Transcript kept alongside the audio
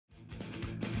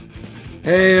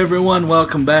Hey everyone,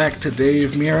 welcome back to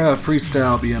Mirra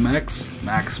Freestyle BMX,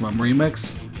 Maximum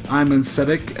Remix. I'm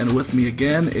Anesthetic, and with me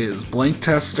again is Blank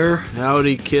Tester.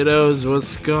 Howdy kiddos,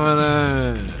 what's going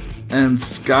on? And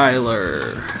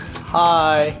Skylar.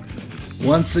 Hi.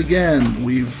 Once again,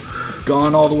 we've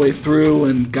gone all the way through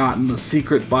and gotten the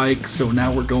secret bike, so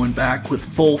now we're going back with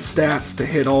full stats to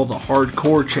hit all the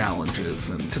hardcore challenges.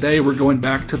 And today we're going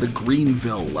back to the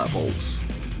Greenville levels.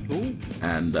 Ooh.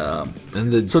 And Do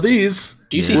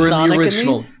you see Sonic in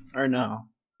these? Or no?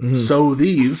 So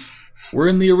these were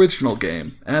in the original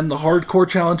game, and the hardcore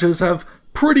challenges have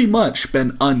pretty much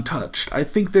been untouched. I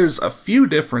think there's a few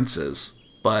differences,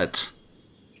 but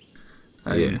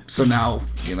so now,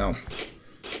 you know.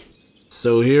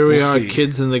 So here we are,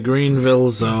 kids in the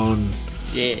Greenville zone.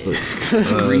 Yeah.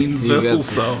 Greenville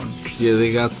zone. Yeah,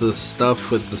 they got the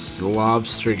stuff with the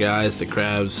lobster guys, the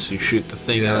crabs, you shoot the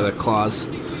thing out of their claws.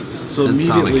 So and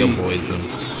Sonic immediately avoids them.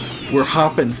 We're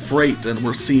hopping freight and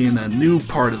we're seeing a new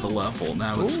part of the level.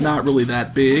 Now, it's not really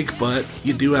that big, but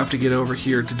you do have to get over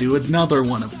here to do another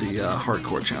one of the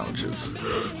hardcore challenges.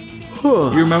 You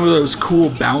remember those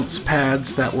cool bounce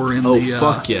pads that were in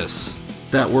fuck yes.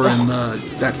 That were in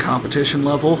that competition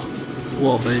level?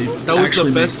 Well, that was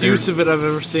the best use of it I've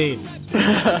ever seen.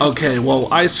 Okay, well,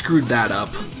 I screwed that up,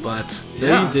 but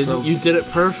yeah, you didn't. You did it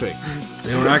perfect.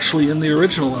 They were actually in the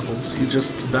original levels. You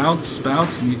just bounce,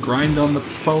 and you grind on the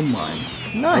phone line.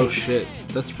 Nice. Oh shit,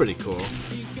 that's pretty cool.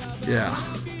 Yeah.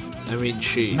 I mean,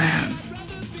 sheesh. Man,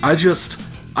 I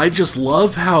just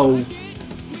love how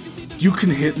you can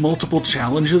hit multiple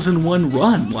challenges in one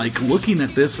run. Like, looking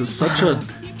at this is such a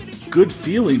good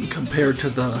feeling compared to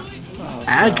the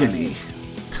agony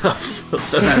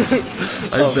that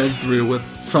I've been through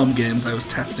with some games I was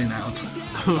testing out.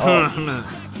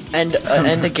 And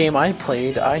the game I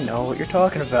played, I know what you're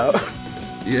talking about.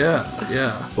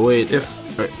 Yeah. Wait,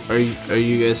 are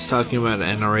you guys talking about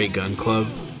NRA Gun Club?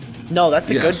 No, that's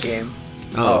a good game.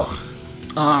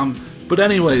 But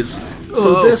anyways,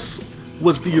 so this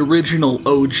was the original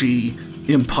OG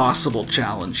impossible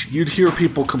challenge. You'd hear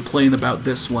people complain about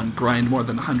this one, grind more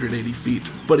than 180 feet.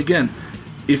 But again,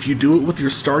 if you do it with your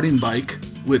starting bike,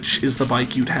 which is the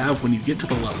bike you'd have when you get to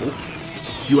the level,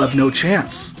 you have no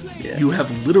chance. Yeah. You have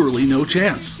literally no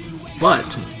chance.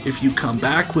 But if you come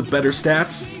back with better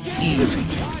stats, easy.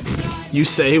 You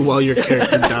say while your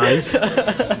character dies?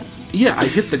 Yeah, I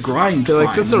hit the grind. They're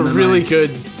like, that's a really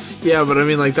good. Yeah, but I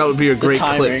mean, like, that would be a great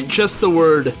clip. Just the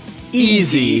word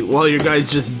easy while your guy's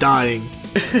just dying.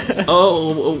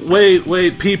 Oh,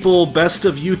 wait, people, best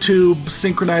of YouTube,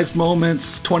 synchronized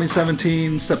moments,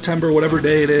 2017, September, whatever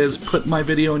day it is, put my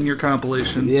video in your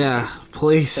compilation. Yeah,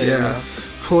 please. Yeah.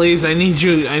 Please, I need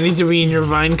to be in your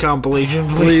Vine compilation,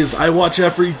 please. I watch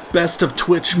every best of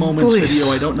Twitch moments video.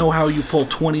 I don't know how you pull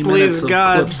 20 minutes of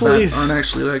clips that aren't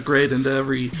actually that great into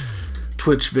every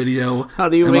Twitch video. How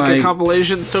do you make a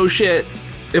compilation so shit?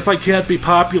 If I can't be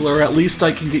popular, at least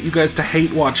I can get you guys to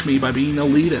hate watch me by being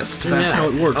elitist. That's how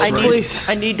it works, right?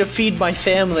 I need to feed my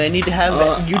family. I need to have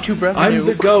YouTube revenue. I'm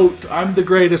the GOAT. I'm the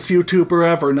greatest YouTuber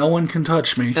ever. No one can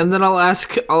touch me. And then I'll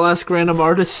ask random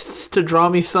artists to draw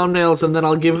me thumbnails, and then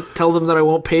I'll tell them that I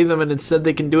won't pay them, and instead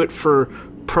they can do it for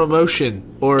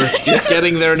promotion or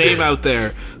getting their name out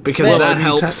there, because that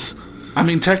helps. I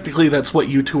mean, technically, that's what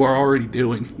you two are already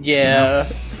doing. Yeah. You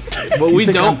know? But we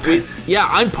don't.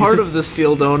 I'm part of the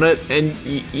Steel Donut, and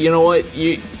you know what?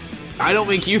 I don't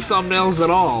make you thumbnails at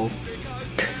all.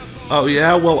 Oh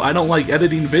yeah, well, I don't like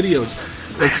editing videos.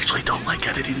 I actually don't like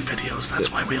editing videos.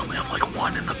 That's why we only have like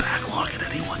one in the backlog at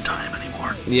any one time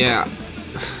anymore. Yeah.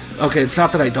 Okay, it's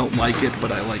not that I don't like it, but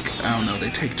I don't know, they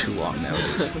take too long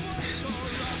nowadays.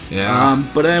 Yeah.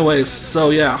 But anyways, so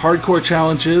yeah, hardcore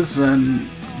challenges, and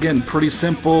again, pretty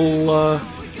simple.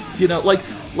 You know, like.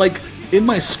 In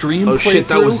my stream playthrough... Oh shit,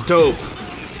 that was dope.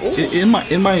 In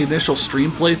my initial stream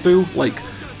playthrough, like,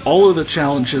 all of the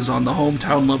challenges on the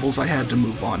hometown levels I had to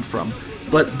move on from.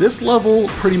 But this level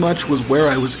pretty much was where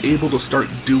I was able to start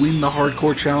doing the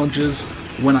hardcore challenges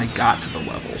when I got to the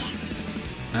level.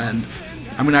 And,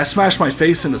 I mean, I smashed my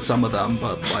face into some of them,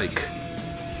 but, like,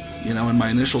 you know, in my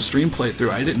initial stream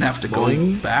playthrough, I didn't have to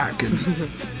go back and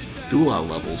do a lot of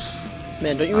levels.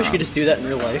 Man, don't you wish you could just do that in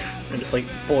real life? And just, like,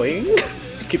 boing...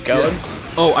 Keep going.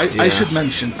 Yeah. Oh, I should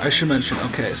mention.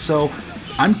 Okay, so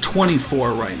I'm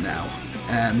 24 right now,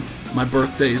 and my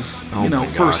birthday's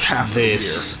first half of the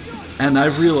year. And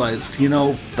I've realized,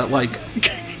 that like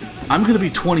I'm gonna be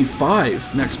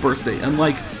 25 next birthday, and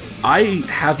like I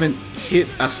haven't hit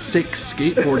a sick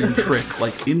skateboarding trick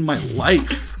like in my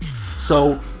life.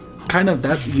 So kind of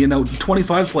that,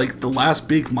 25's like the last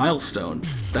big milestone.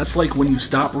 That's like when you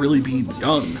stop really being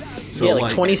young. So yeah,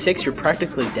 like 26, you're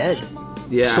practically dead.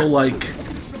 Yeah. So like,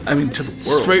 I mean, to the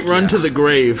world. Straight run to the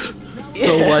grave.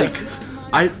 So like,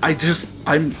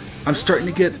 I'm starting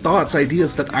to get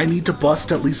ideas that I need to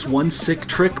bust at least one sick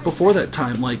trick before that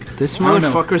time. Like, this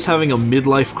motherfucker's having a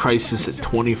midlife crisis at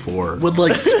 24. When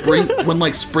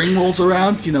like spring rolls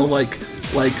around, and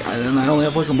I only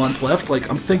have like a month left. Like,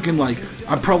 I'm thinking like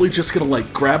I'm probably just gonna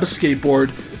like grab a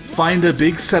skateboard, find a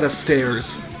big set of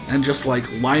stairs, and just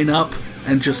like line up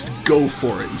and just go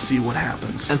for it and see what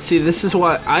happens. And see, this is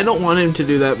why I don't want him to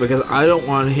do that, because I don't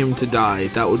want him to die.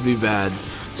 That would be bad.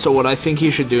 So what I think he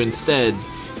should do instead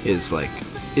is like,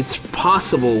 it's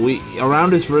possible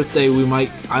around his birthday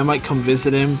I might come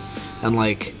visit him, and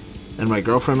my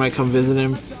girlfriend might come visit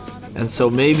him, and so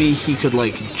maybe he could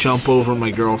like jump over my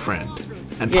girlfriend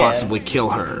and possibly kill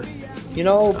her.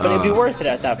 But it'd be worth it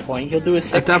at that point. He'll do a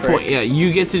sick trick. At that point, yeah,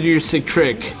 you get to do your sick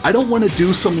trick. I don't want to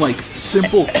do some like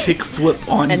simple kickflip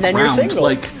on and then ground. You're single.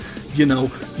 Like,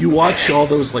 you watch all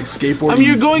those like skateboarding. I mean,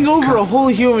 you're going over a whole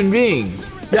human being.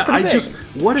 Yeah,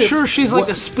 what if... Sure, she's like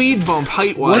a speed bump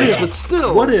height-wise, but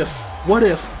still... What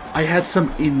if I had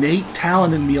some innate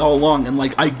talent in me all along, and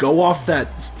like I go off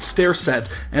that stair set,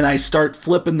 and I start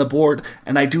flipping the board,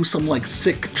 and I do some like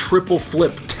sick triple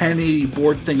flip 1080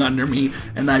 board thing under me,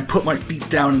 and I put my feet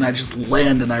down, and I just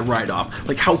land, and I ride off.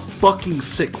 Like, how fucking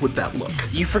sick would that look?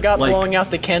 You forgot blowing out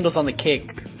the candles on the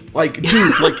cake. Like,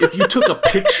 dude, like, if you took a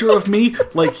picture of me,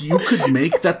 like, you could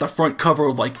make that the front cover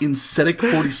of, like, Incetic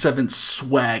 47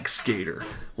 swag skater.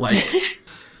 Like,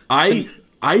 I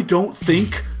don't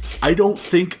think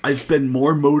I've been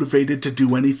more motivated to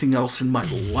do anything else in my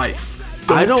life.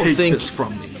 Don't take this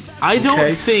from me. I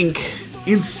don't think...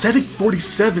 Incetic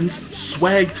 47's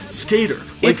swag skater.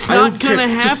 Like, it's not gonna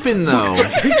happen, though. Look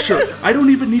at the picture. I don't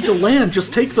even need to land.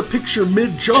 Just take the picture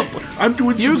mid-jump. I'm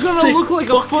doing some sick You're gonna look like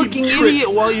a fucking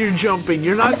idiot while you're jumping.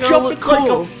 You're not gonna look cool.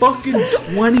 Like a fucking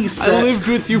 20 set. I lived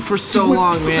with you for so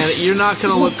long, man. You're not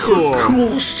gonna look cool.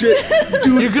 Cool shit,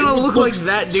 dude. You're gonna look like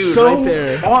that dude so right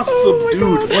there. Awesome,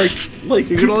 dude. Like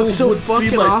you're gonna look so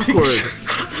fucking awkward.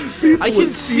 I can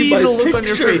see the look on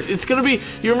your face. It's gonna be.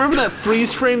 You remember that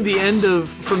freeze frame?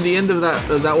 From the end of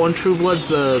that one True Bloods.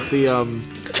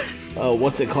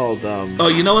 What's it called? Oh,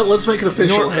 you know what? Let's make it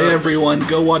official. Hey everyone,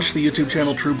 go watch the YouTube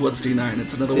channel True Bloods D9.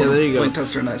 It's another one of Blink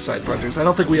Tester and I side projects. I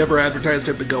don't think we ever advertised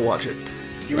it, but go watch it.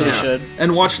 You really should.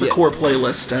 And watch the core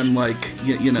playlist and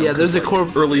Yeah, there's a core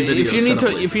early video. If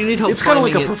you need help, it's kind of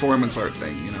like a performance art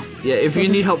thing, Yeah, if you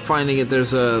need help finding it,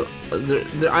 there's I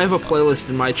have a playlist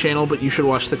in my channel, but you should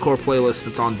watch the core playlist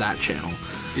that's on that channel.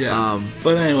 Yeah.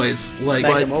 But anyways, like...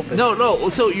 No,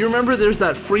 so you remember there's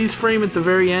that freeze frame at the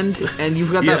very end, and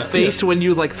you've got that face when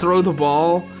you, like, throw the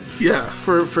ball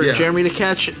for Jeremy to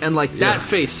catch, and, like, that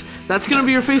face, that's gonna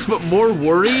be your face, but more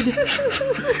worried,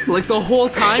 like, the whole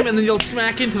time, and then you'll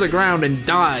smack into the ground and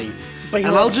die. And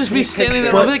I'll just be standing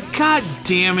there, I'll be like, God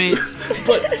damn it.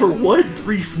 But for one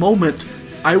brief moment,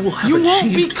 I will have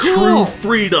achieved true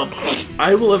freedom.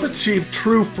 I will have achieved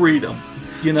true freedom.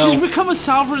 Just become a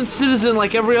sovereign citizen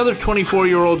like every other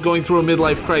 24-year-old going through a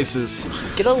midlife crisis.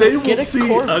 They will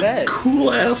see a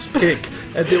cool-ass pic,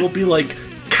 and they will be like,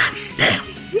 God damn,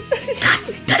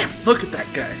 look at that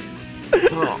guy.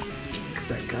 Oh, look at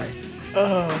that guy.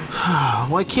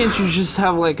 Why can't you just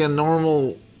have like a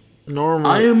normal...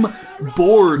 I am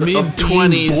bored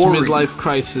mid-20s midlife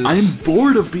crisis. I'm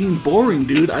bored of being boring,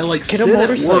 dude. I like sit at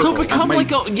work. So become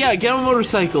get a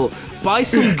motorcycle, buy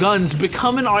some guns,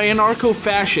 become an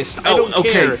anarcho-fascist. I don't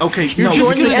care. Okay, you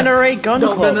join the NRA gun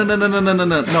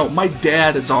club. No. My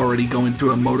dad is already going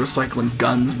through a motorcycle and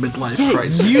guns midlife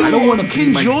crisis. I don't want to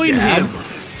be my join dad. him.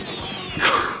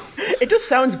 It just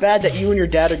sounds bad that you and your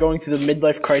dad are going through the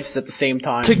midlife crisis at the same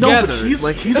time. Together. No,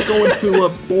 he's going through a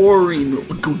boring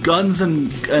guns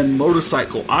and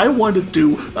motorcycle. I want to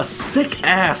do a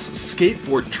sick-ass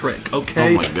skateboard trick,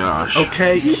 okay? Oh my gosh.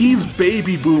 Okay, he's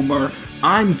baby boomer,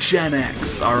 I'm Gen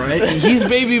X, alright? He's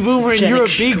baby boomer and you're a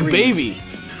big baby.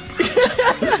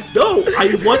 No,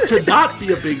 I want to not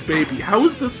be a big baby. How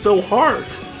is this so hard?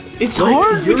 It's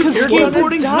hard because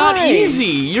skateboarding's not easy.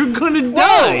 You're gonna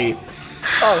die.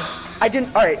 Oh.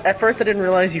 Alright, at first I didn't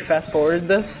realize you fast-forwarded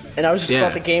this, and I was just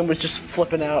thought the game was just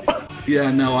flipping out. Yeah,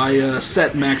 no, I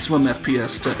set maximum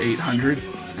FPS to 800,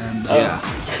 and,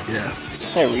 yeah.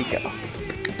 There we go.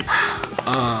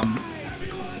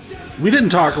 We didn't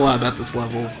talk a lot about this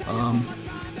level.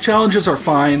 Challenges are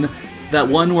fine. That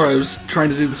one where I was trying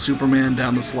to do the Superman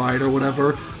down the slide or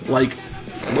whatever, like,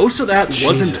 most of that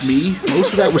wasn't me.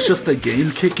 Most of that was just the game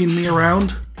kicking me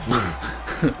around.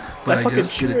 But I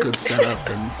guess get a good setup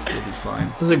and you'll be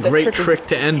fine. This is a great trick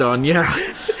to end on, yeah.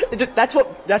 That's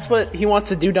what he wants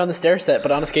to do down the stair set,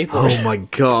 but on a skateboard. Oh my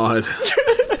god.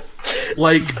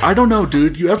 Like, I don't know,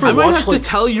 dude. You ever I watch, might have to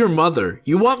tell your mother.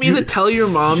 You want me to tell your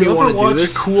mom you want to do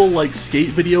this? Cool, like,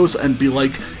 skate videos and be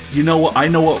like, you know what? I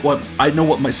know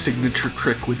what my signature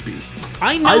trick would be.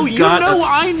 I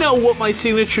know what my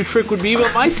signature trick would be,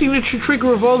 but my signature trick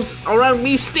revolves around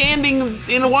me standing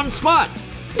in one spot.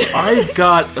 I've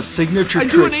got a signature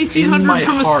trick. I do an 1800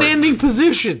 from a standing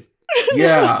position.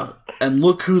 Yeah, and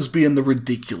look who's being the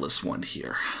ridiculous one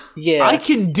here. Yeah, I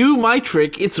can do my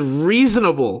trick. It's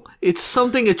reasonable. It's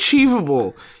something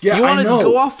achievable. Yeah, you want to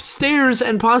go off stairs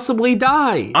and possibly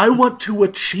die. I want to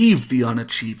achieve the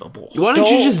unachievable. Why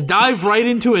don't you just dive right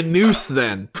into a noose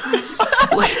then?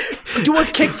 Do a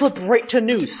kickflip right to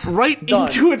noose.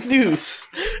 Into a noose.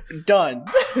 Done.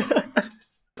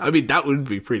 I mean, that would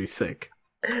be pretty sick.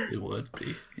 It would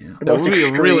be. Yeah.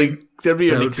 That'd be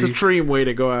an extreme way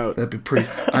to go out. That'd be pretty.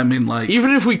 I mean, like,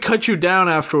 even if we cut you down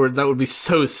afterward, that would be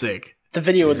so sick. The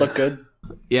video would look good.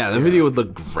 Yeah, the video would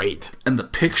look great, and the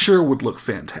picture would look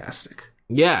fantastic.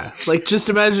 Yeah, like just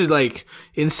imagine like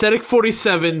Aesthetic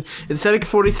 47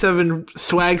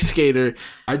 swag skater.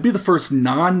 I'd be the first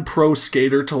non-pro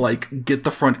skater to like get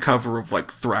the front cover of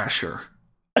like Thrasher.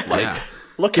 Like, yeah.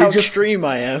 Look how extreme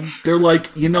I am. They're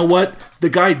like, you know what? The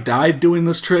guy died doing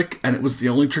this trick, and it was the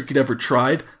only trick he'd ever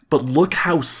tried. But look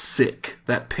how sick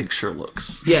that picture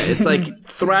looks. Yeah, it's like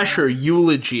Thrasher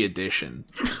Eulogy Edition.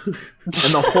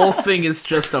 And the whole thing is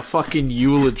just a fucking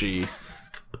eulogy.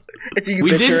 It's a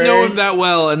we didn't know him that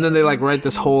well, and then they like write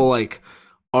this whole like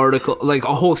article, like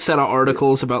a whole set of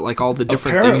articles about like all the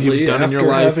different things you've done in your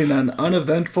life. After having an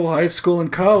uneventful high school and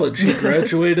college, he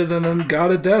graduated and then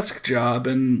got a desk job,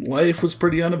 and life was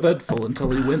pretty uneventful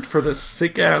until he went for this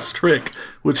sick-ass trick,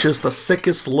 which is the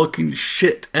sickest looking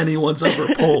shit anyone's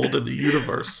ever pulled in the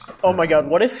universe. Oh my god,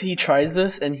 what if he tries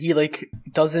this and he like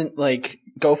doesn't like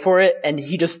go for it, and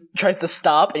he just tries to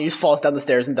stop and he just falls down the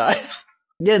stairs and dies?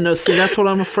 Yeah, no, see, that's what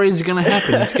I'm afraid is going to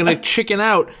happen. He's going to chicken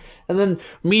out, and then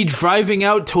me driving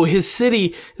out to his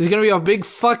city is going to be a big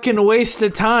fucking waste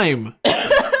of time.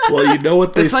 Well, you know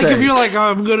what they say. It's like if you're like, oh,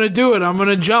 I'm going to do it, I'm going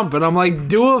to jump, and I'm like,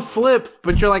 do a flip,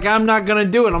 but you're like, I'm not going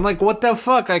to do it. I'm like, what the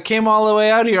fuck? I came all the way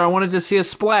out here. I wanted to see a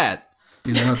splat.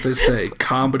 You know what they say,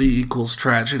 comedy equals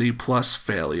tragedy plus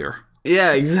failure.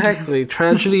 Yeah, exactly.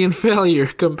 Tragedy and failure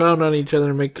compound on each other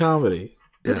and make comedy.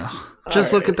 Yeah.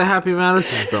 Just look at the Happy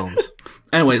Madison films.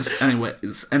 Anyways,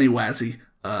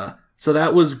 so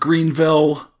that was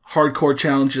Greenville hardcore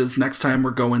challenges. Next time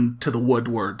we're going to the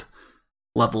Woodward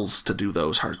levels to do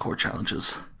those hardcore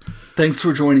challenges. Thanks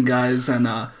for joining, guys,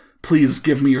 and please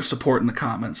give me your support in the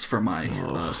comments for my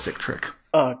sick trick.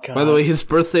 Oh god. By the way, his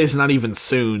birthday is not even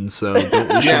soon, so don't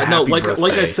wish him a happy birthday.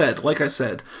 like I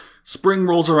said, spring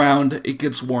rolls around, it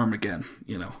gets warm again.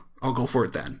 You know, I'll go for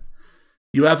it then.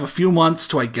 You have a few months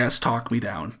to, I guess, talk me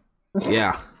down.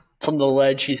 Yeah. From the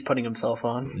ledge he's putting himself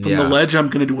on. From the ledge, I'm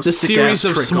going to do a sick-ass trick. This series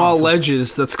of small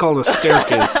ledges, that's called a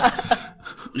staircase.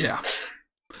 Yeah.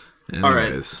 Anyways. All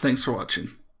right. Thanks for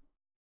watching.